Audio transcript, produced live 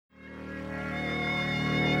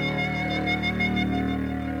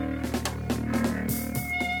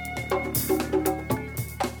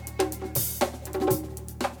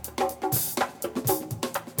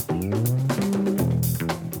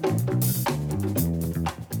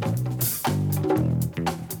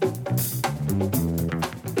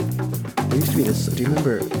this? Do you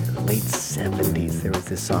remember late 70s? There was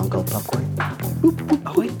this song called Popcorn.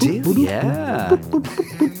 Oh, I do, yeah.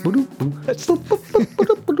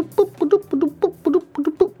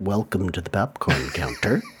 Welcome to the popcorn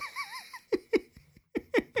counter.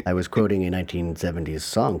 I was quoting a 1970s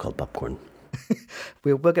song called Popcorn.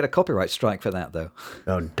 We'll get a copyright strike for that, though.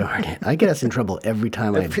 Oh, darn it. I get us in trouble every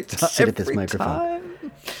time I sit at this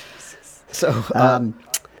microphone. So,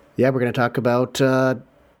 yeah, we're going to talk about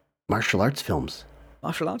martial arts films.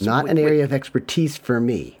 Martial arts? Not an area of expertise for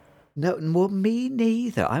me. No, well, me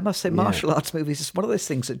neither. I must say, martial arts movies is one of those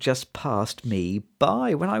things that just passed me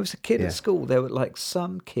by. When I was a kid at school, there were like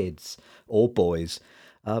some kids or boys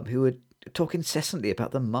who would talk incessantly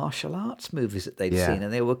about the martial arts movies that they'd seen,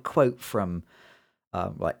 and they would quote from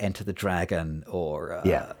like Enter the Dragon, or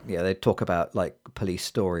they'd talk about like Police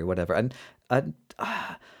Story or whatever. And I'm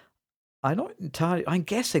not entirely. I'm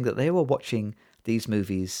guessing that they were watching these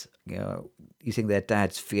movies, using their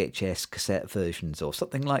dad's VHS cassette versions or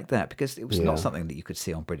something like that, because it was not something that you could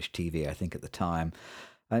see on British TV, I think, at the time.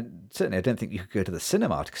 And certainly, I don't think you could go to the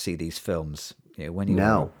cinema to see these films when you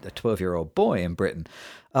were a 12-year-old boy in Britain.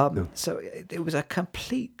 So it was a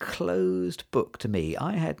complete closed book to me.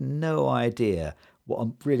 I had no idea what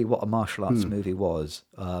a martial arts movie was,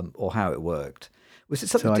 or how it worked. Was it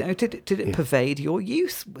something? Did it pervade your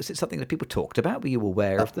youth? Was it something that people talked about? Were you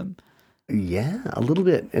aware of them? Yeah, a little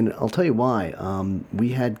bit, and I'll tell you why.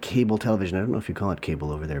 We had cable television. I don't know if you call it cable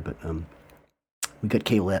over there, but we got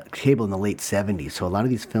cable in the late 70s. So a lot of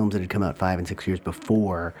these films that had come out 5 and 6 years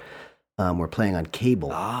before were playing on cable.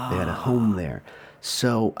 They had a home there.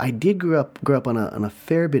 So I did grow up on a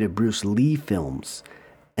fair bit of Bruce Lee films,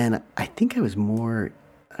 and I think I was more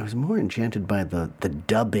enchanted by the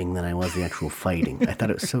dubbing than I was the actual fighting. I thought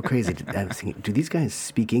it was so crazy. I was thinking, do these guys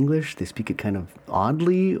speak English? They speak it kind of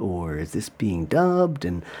oddly, or is this being dubbed?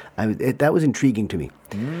 And that was intriguing to me.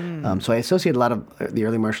 So I associate a lot of the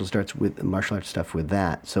early martial arts stuff with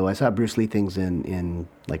that. So I saw Bruce Lee things in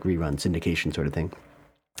like rerun, syndication sort of thing.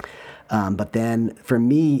 But then for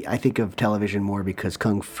me, I think of television more because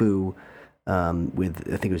Kung Fu,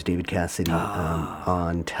 with I think it was David Cassidy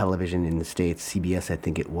on television in the States, CBS I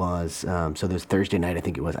think it was. So there's Thursday night I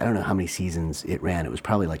think it was. I don't know how many seasons it ran. It was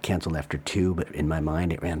probably like canceled after 2, but in my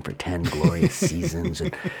mind it ran for 10 glorious seasons.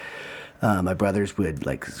 And my brothers would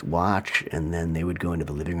like watch, and then they would go into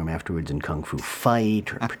the living room afterwards and Kung Fu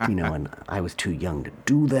fight, and I was too young to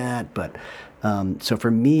do that. But so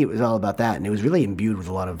for me it was all about that, and it was really imbued with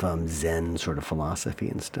a lot of Zen sort of philosophy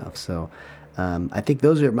and stuff. So I think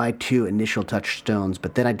those are my 2 initial touchstones,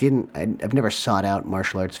 but then I've never sought out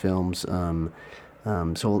martial arts films.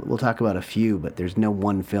 So we'll talk about a few, but there's no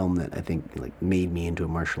one film that I think like made me into a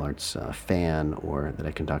martial arts fan, or that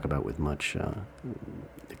I can talk about with much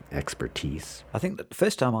expertise. I think that the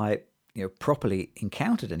first time I properly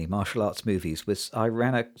encountered any martial arts movies was I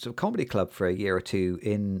ran a sort of comedy club for a year or two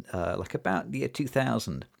in like about the year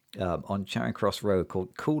 2000 on Charing Cross Road,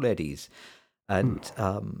 called Cool Eddie's, and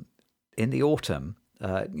in the autumn,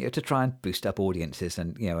 to try and boost up audiences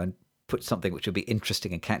and put something which would be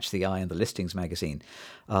interesting and catch the eye in the listings magazine.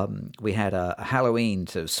 We had a Halloween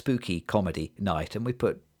sort of spooky comedy night, and we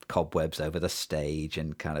put cobwebs over the stage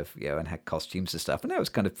and kind of and had costumes and stuff, and that was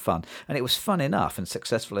kind of fun. And it was fun enough and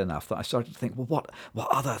successful enough that I started to think, well, what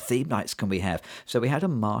other theme nights can we have? So we had a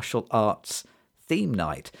martial arts theme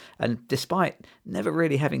night, and despite never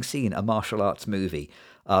really having seen a martial arts movie,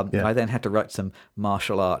 I then had to write some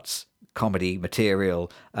martial arts comedy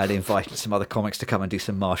material and invited some other comics to come and do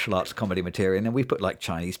some martial arts comedy material, and then we put like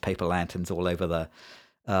Chinese paper lanterns all over the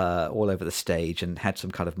stage, and had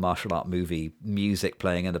some kind of martial art movie music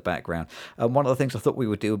playing in the background. And one of the things I thought we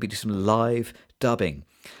would do would be do some live dubbing.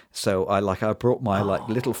 So I brought my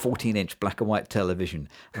little 14-inch black and white television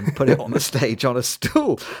and put it on the stage on a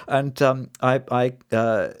stool, and I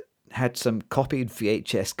had some copied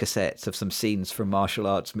VHS cassettes of some scenes from martial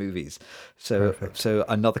arts movies. So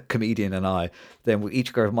another comedian and I then would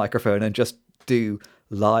each grab a microphone and just do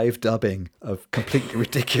live dubbing of completely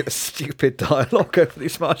ridiculous, stupid dialogue over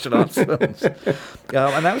these martial arts films.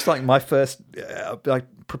 And that was like my first, like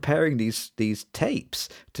preparing these tapes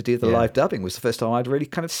to do the live dubbing was the first time I'd really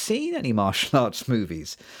kind of seen any martial arts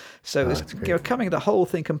movies. So it was coming the whole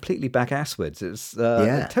thing completely back asswards. It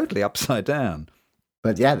was totally upside down.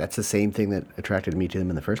 But yeah, that's the same thing that attracted me to them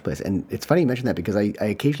in the first place. And it's funny you mention that, because I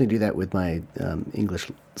occasionally do that with my English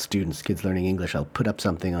students, kids learning English. I'll put up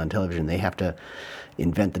something on television. They have to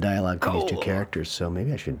invent the dialogue for these 2 characters. So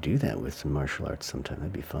maybe I should do that with some martial arts sometime.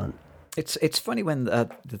 That'd be fun. It's funny when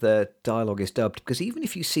the dialogue is dubbed, because even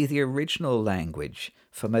if you see the original language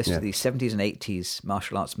for most of the 70s and 80s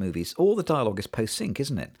martial arts movies, all the dialogue is post-sync,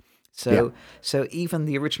 isn't it? So so even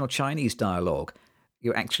the original Chinese dialogue,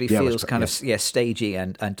 you actually Yeah, feels kind of stagey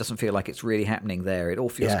and doesn't feel like it's really happening there. It all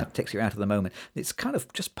feels kind of takes you out of the moment. It's kind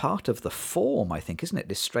of just part of the form, I think, isn't it?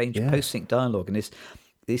 This strange post-sync dialogue and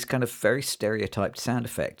these kind of very stereotyped sound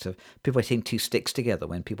effects of people hitting two sticks together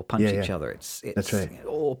when people punch each other. It's That's right.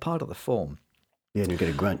 all part of the form. Yeah, and you get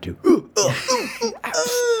a grunt too.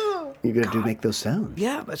 You're going to make those sounds.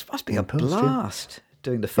 Yeah, it must be a blast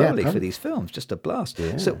doing the Foley for these films. Just a blast.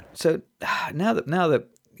 Yeah. So now that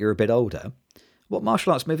you're a bit older, what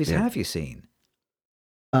martial arts movies have you seen?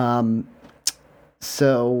 So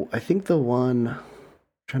I think the one, I'm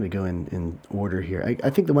trying to go in order here. I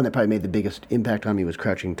think the one that probably made the biggest impact on me was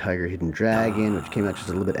Crouching Tiger, Hidden Dragon, which came out just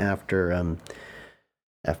a little bit after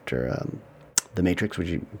The Matrix, which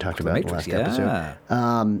you talked about in the last episode.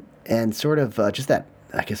 And sort of just that,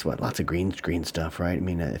 I guess, lots of green screen stuff, right? I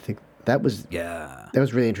mean, I think that was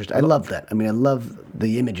really interesting. I love that. I mean, I love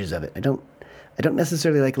the images of it. I don't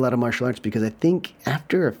necessarily like a lot of martial arts because I think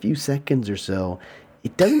after a few seconds or so,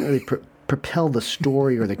 it doesn't really propel the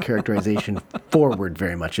story or the characterization forward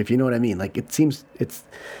very much, if you know what I mean. Like, it seems it's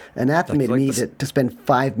anathema to me to spend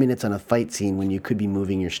 5 minutes on a fight scene when you could be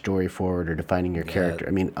moving your story forward or defining your character.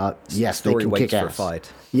 I mean, yes, they can kick ass. For a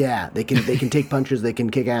fight. Yeah, they can take punches, they can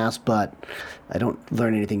kick ass, but I don't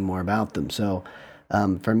learn anything more about them. So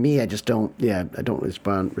for me, I just don't. Yeah, I don't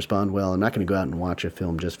respond well. I'm not going to go out and watch a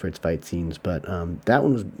film just for its fight scenes. But that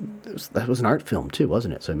one was an art film too,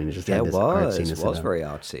 wasn't it? So I mean, it just had this art scene. It was very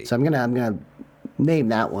artsy. So I'm gonna name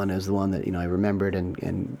that one as the one that I remembered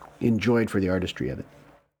and enjoyed for the artistry of it.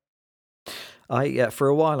 For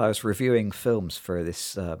a while I was reviewing films for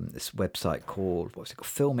this this website called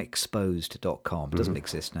filmexposed.com. It doesn't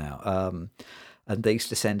exist now. And they used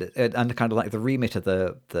to send it, and kind of like the remit of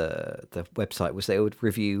the website was they would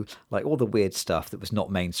review like all the weird stuff that was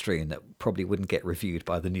not mainstream that probably wouldn't get reviewed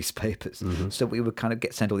by the newspapers. So we would kind of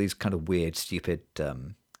send all these kind of weird, stupid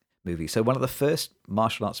movies. So one of the first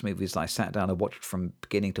martial arts movies I sat down and watched from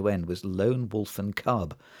beginning to end was Lone Wolf and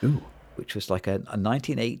Cub, which was like a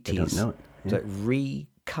 1980s I don't know it. Yeah.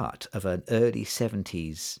 recut of an early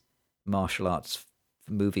 70s martial arts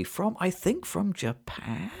movie from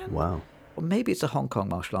Japan. Wow. Or maybe it's a Hong Kong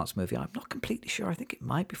martial arts movie. I'm not completely sure. I think it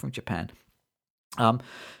might be from Japan.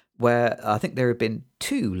 Where I think there have been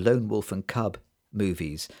 2 Lone Wolf and Cub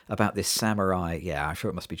movies about this samurai. Yeah, I'm sure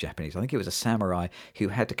it must be Japanese. I think it was a samurai who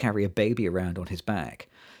had to carry a baby around on his back.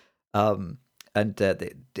 And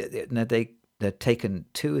they'd taken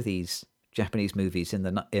 2 of these Japanese movies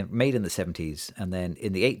made in the 70s, and then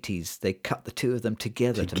in the 80s they cut the 2 of them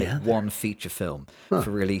together to make one feature film for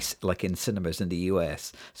release, like in cinemas in the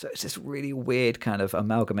US. So it's this really weird kind of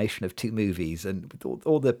amalgamation of 2 movies, and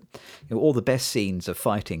all the best scenes of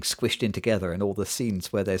fighting squished in together, and all the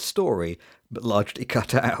scenes where there's story but largely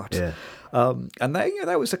cut out. Yeah. And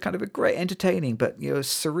that was a kind of a great, entertaining but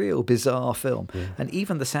surreal, bizarre film. Yeah. And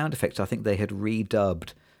even the sound effects, I think they had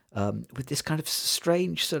redubbed. With this kind of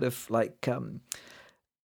strange sort of like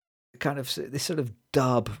this sort of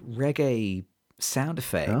dub reggae sound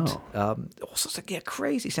effect. All sorts of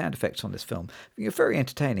crazy sound effects on this film. Very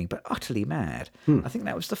entertaining, but utterly mad. I think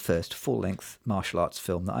that was the first full-length martial arts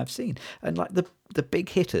film that I've seen. And like the big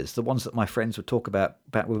hitters, the ones that my friends would talk about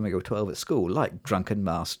back when we were 12 at school, like Drunken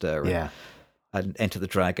Master and Enter the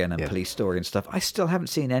Dragon and Police Story and stuff. I still haven't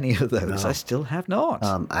seen any of those. No. I still have not.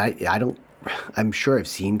 I don't. I'm sure I've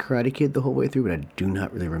seen Karate Kid the whole way through, but I do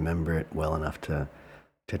not really remember it well enough to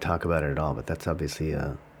talk about it at all. But that's obviously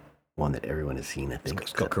one that everyone has seen, I think.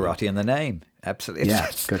 It's got karate in the name. Absolutely. Yeah,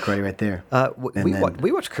 it's got karate right there.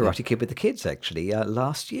 We watched Karate Kid with the kids, actually,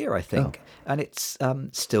 last year, I think. And it's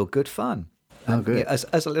still good fun. Good.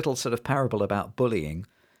 As a little sort of parable about bullying.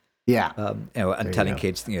 Yeah. And telling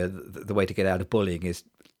kids, the way to get out of bullying is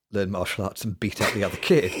learn martial arts and beat up the other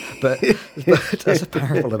kid. But as a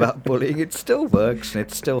parable about bullying, it still works, and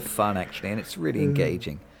it's still fun, actually, and it's really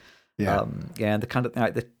engaging. Yeah. And the kind of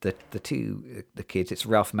the 2 kids, it's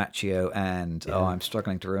Ralph Macchio and I'm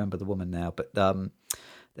struggling to remember the woman now, but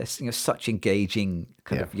there's such engaging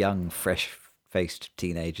kind of young, fresh-faced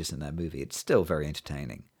teenagers in that movie. It's still very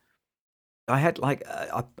entertaining. I had like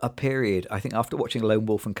a period, I think, after watching Lone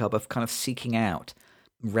Wolf and Cub, of kind of seeking out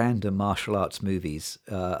random martial arts movies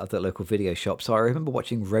at the local video shop. So I remember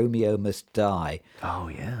watching Romeo Must Die. Oh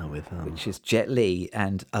yeah, which is Jet Li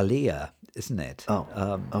and Aaliyah, isn't it?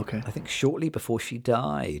 Okay. I think shortly before she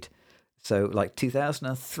died. So like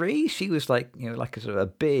 2003, she was like like a sort of a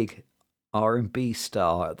big R&B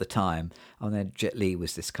star at the time, and then Jet Li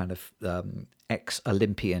was this kind of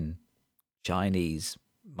ex-Olympian Chinese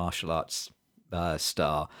martial arts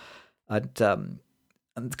star, and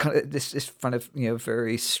and kind of this kind of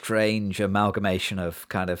very strange amalgamation of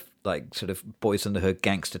kind of like sort of Boys in the Hood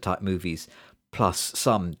gangster type movies plus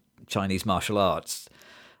some Chinese martial arts.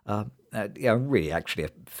 Really actually a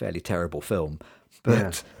fairly terrible film,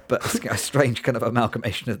 but a strange kind of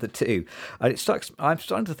amalgamation of the two. And I'm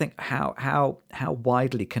starting to think how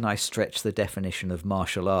widely can I stretch the definition of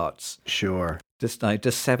martial arts? Sure.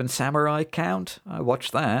 Does Seven Samurai count? I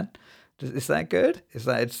watched that. Is that good? Does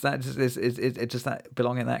that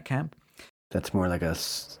belong in that camp? That's more like a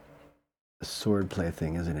sword play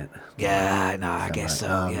thing, isn't it? Yeah, no, I guess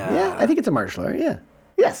so. Yeah, I think it's a martial art. Yeah.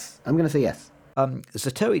 Yes, I'm going to say yes.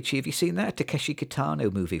 Zatoichi, have you seen that Takeshi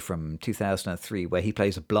Kitano movie from 2003 where he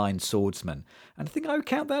plays a blind swordsman? And I think I would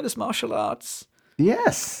count that as martial arts.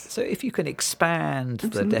 Yes. So if you can expand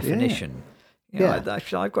the definition,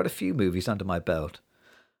 I've got a few movies under my belt.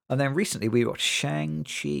 And then recently we watched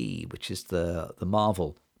Shang-Chi, which is the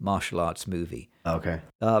Marvel martial arts movie. Okay.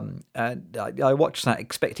 And I watched that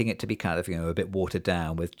expecting it to be kind of, a bit watered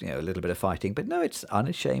down with, a little bit of fighting. But no, it's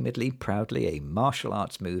unashamedly, proudly a martial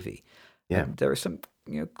arts movie. Yeah. And there is some,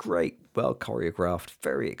 great, well choreographed,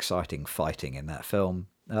 very exciting fighting in that film.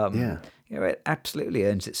 It absolutely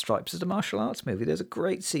earns its stripes as a martial arts movie. There's a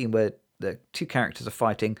great scene where the two characters are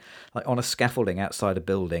fighting like on a scaffolding outside a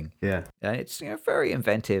building. Yeah. And it's very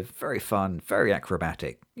inventive, very fun, very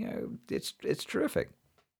acrobatic. It's terrific.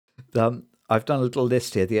 I've done a little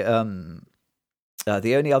list here. The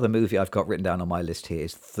only other movie I've got written down on my list here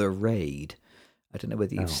is The Raid. I don't know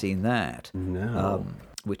whether you've seen that. No.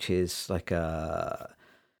 Which is like is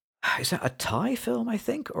that a Thai film, I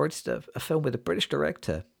think? Or it's a film with a British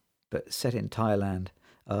director, but set in Thailand,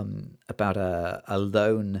 about a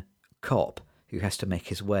lone cop who has to make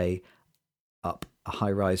his way up a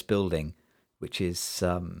high-rise building, which is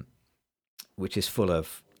full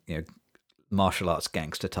of martial arts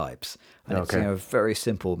gangster types, and it's a very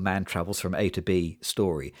simple man travels from A to B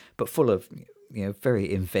story, but full of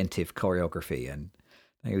very inventive choreography, and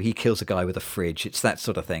he kills a guy with a fridge. It's that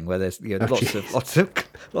sort of thing where there's lots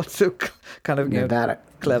of kind of that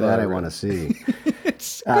clever. That I want to see.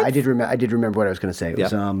 I did remember what I was going to say. It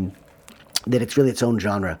was that it's really its own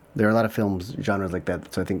genre. There are a lot of genres like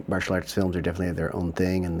that. So I think martial arts films are definitely their own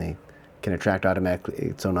thing, and they can attract automatically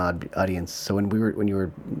its own audience. So when you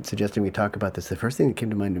were suggesting we talk about this, the first thing that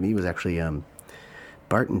came to mind to me was actually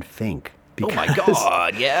Barton Fink. Oh my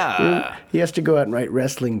God! Yeah, he has to go out and write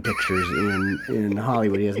wrestling pictures in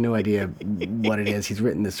Hollywood. He has no idea what it is. He's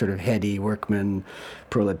written this sort of heady workman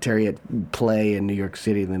proletariat play in New York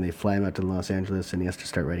City, and then they fly him out to Los Angeles, and he has to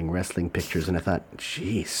start writing wrestling pictures. And I thought,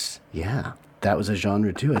 jeez, yeah, that was a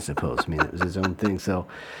genre too, I suppose. I mean, it was his own thing. So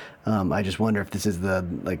I just wonder if this is the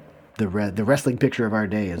wrestling picture of our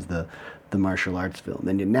day is the martial arts film.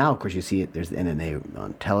 And now, of course, you see it. There's MMA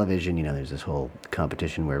on television. There's this whole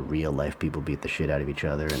competition where real life people beat the shit out of each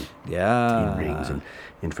other and in rings and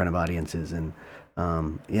in front of audiences. And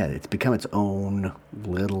it's become its own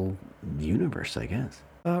little universe, I guess.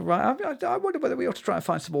 Right. I wonder whether we ought to try and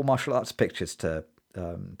find some more martial arts pictures to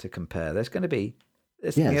compare. There's going to be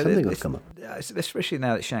something will come up, especially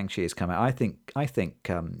now that Shang-Chi has come out. I think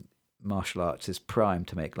martial arts is primed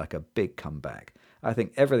to make like a big comeback. I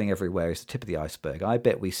think Everything Everywhere is the tip of the iceberg. I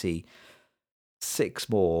bet we see 6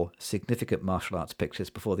 more significant martial arts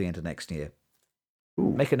pictures before the end of next year.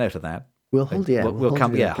 Ooh. Make a note of that. We'll hold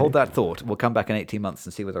that thought. We'll come back in 18 months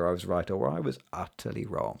and see whether I was right or I was utterly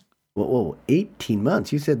wrong. Whoa, 18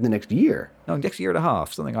 months? You said in the next year. No, next year and a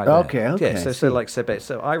half, something like that. Okay. Yeah,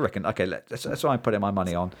 so I reckon. Okay, that's what I'm putting my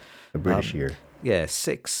money on. A British year. Yeah,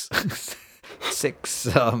 6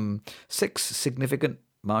 significant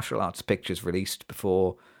martial arts pictures released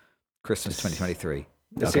before Christmas 2023.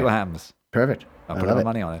 Let's see what happens. Perfect. I'll put my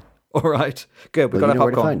money on it. All right. Good. We've got our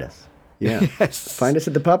popcorn. Where to find us. Yeah. Yes. Find us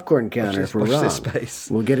at the popcorn counter if we're wrong. This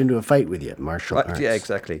space. We'll get into a fight with you. Martial arts. Yeah,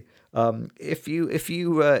 exactly. If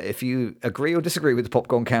you agree or disagree with the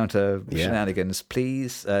popcorn counter shenanigans,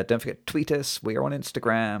 please don't forget to tweet us. We are on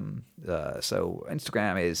Instagram. So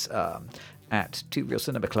Instagram is at 2 Real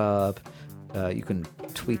Cinema Club. You can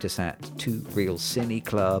tweet us at 2 Real Cine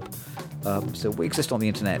Club. So we exist on the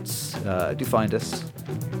internet. Do find us.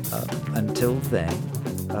 Until then,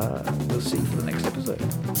 we'll see you for the next episode.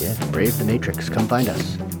 Yeah, brave the Matrix. Come find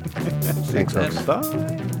us. Thanks, folks. Bye.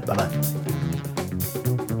 Bye-bye.